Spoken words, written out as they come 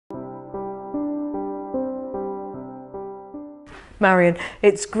Marion,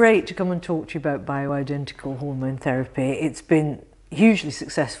 it's great to come and talk to you about bioidentical hormone therapy. It's been hugely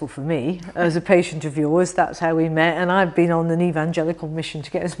successful for me as a patient of yours. That's how we met, and I've been on an evangelical mission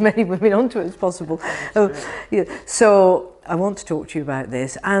to get as many women onto it as possible. So I want to talk to you about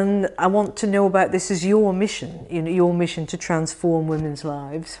this, and I want to know about this as your mission, your mission to transform women's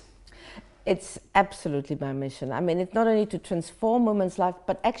lives. It's absolutely my mission. I mean, it's not only to transform women's lives,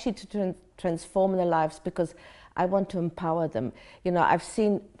 but actually to transform their lives, because I want to empower them. You know, I've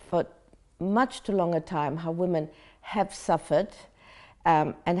seen for much too long a time how women have suffered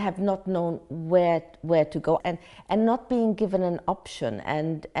and have not known where to go, and not being given an option,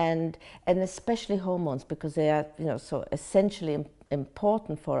 and especially hormones, because they are, you know, so essentially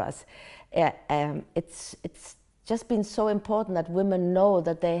important for us. It's just been so important that women know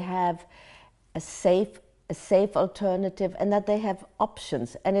that they have a safe alternative, and that they have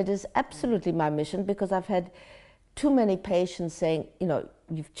options. And it is absolutely my mission, because I've had too many patients saying, you know,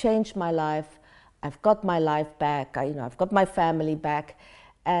 you've changed my life, I've got my life back, I've got my family back,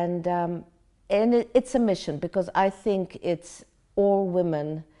 and it's a mission, because I think it's all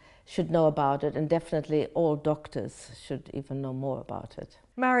women should know about it, and definitely all doctors should even know more about it.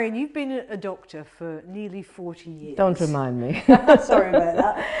 Marion, you've been a doctor for nearly 40 years. Don't remind me. Sorry about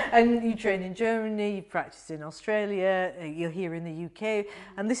that. And you train in Germany, you've practiced in Australia, you're here in the UK,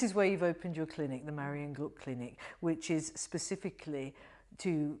 and this is where you've opened your clinic, the Marion Gluck Clinic, which is specifically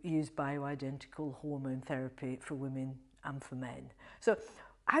to use bioidentical hormone therapy for women and for men. So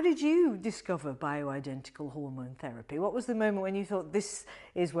how did you discover bioidentical hormone therapy? What was the moment when you thought, this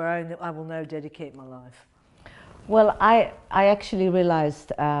is where I will now dedicate my life? Well, I actually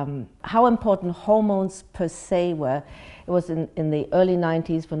realized how important hormones per se were. It was in the early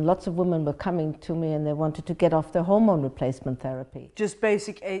 90s when lots of women were coming to me and they wanted to get off their hormone replacement therapy. Just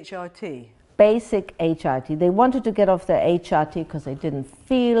basic HRT? Basic HRT. They wanted to get off their HRT because they didn't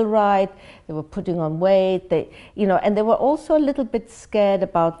feel right, they were putting on weight, and they were also a little bit scared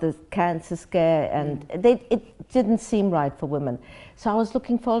about the cancer scare, and it didn't seem right for women. So I was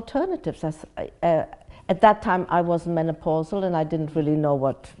looking for alternatives. At that time I wasn't menopausal, and I didn't really know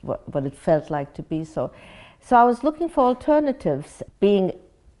what it felt like to be so. So I was looking for alternatives. Being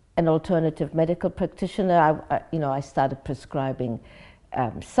an alternative medical practitioner, I started prescribing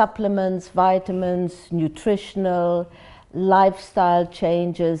supplements, vitamins, nutritional, lifestyle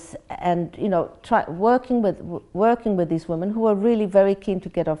changes, and working with these women who were really very keen to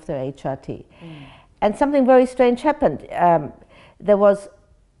get off their HRT. And something very strange happened. There was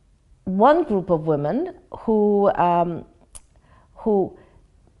one group of women who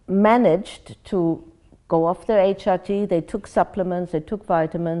managed to go off their HRT. They took supplements, they took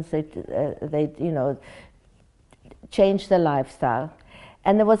vitamins, they changed their lifestyle.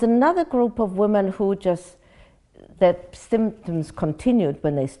 And there was another group of women who their symptoms continued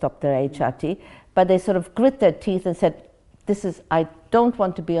when they stopped their HRT, but they sort of grit their teeth and said, I don't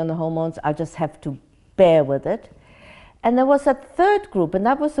want to be on the hormones, I just have to bear with it. And there was a third group, and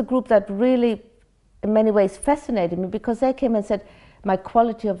that was a group that really, in many ways, fascinated me, because they came and said, my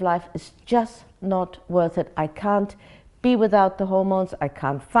quality of life is just not worth it. I can't be without the hormones, I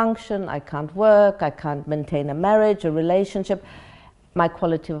can't function, I can't work, I can't maintain a marriage, a relationship. My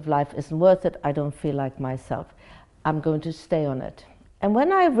quality of life isn't worth it, I don't feel like myself. I'm going to stay on it. And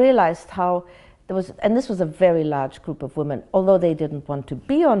when I realized how and this was a very large group of women, although they didn't want to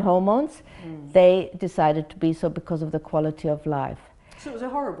be on hormones, they decided to be so because of the quality of life. So it was a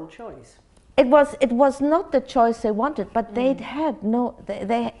horrible choice. It was not the choice they wanted, but they had no,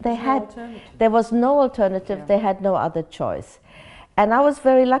 there was no alternative, yeah. They had no other choice. And I was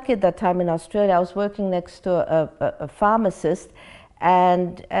very lucky at that time in Australia. I was working next to a pharmacist,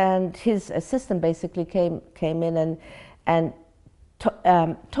 and his assistant basically came in and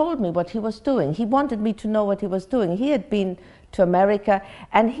told me what he was doing. He wanted me to know what he was doing. He had been to America,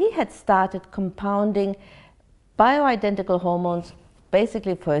 and he had started compounding bioidentical hormones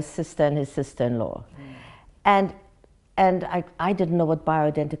basically for his sister and his sister-in-law. And I didn't know what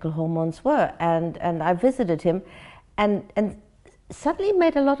bioidentical hormones were, and I visited him, and suddenly it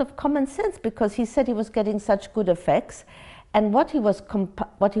made a lot of common sense, because he said he was getting such good effects. And what he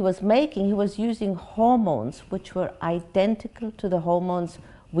was making, he was using hormones which were identical to the hormones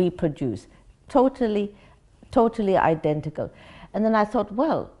we produce, totally identical. And then I thought,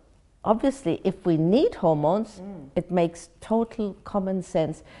 well, obviously, if we need hormones, it makes total common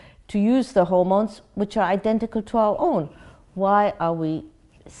sense to use the hormones which are identical to our own. Why are we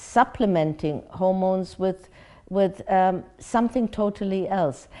supplementing hormones with something totally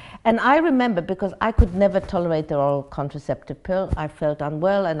else? And I remember, because I could never tolerate the oral contraceptive pill, I felt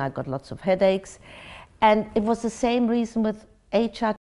unwell and I got lots of headaches. And it was the same reason HR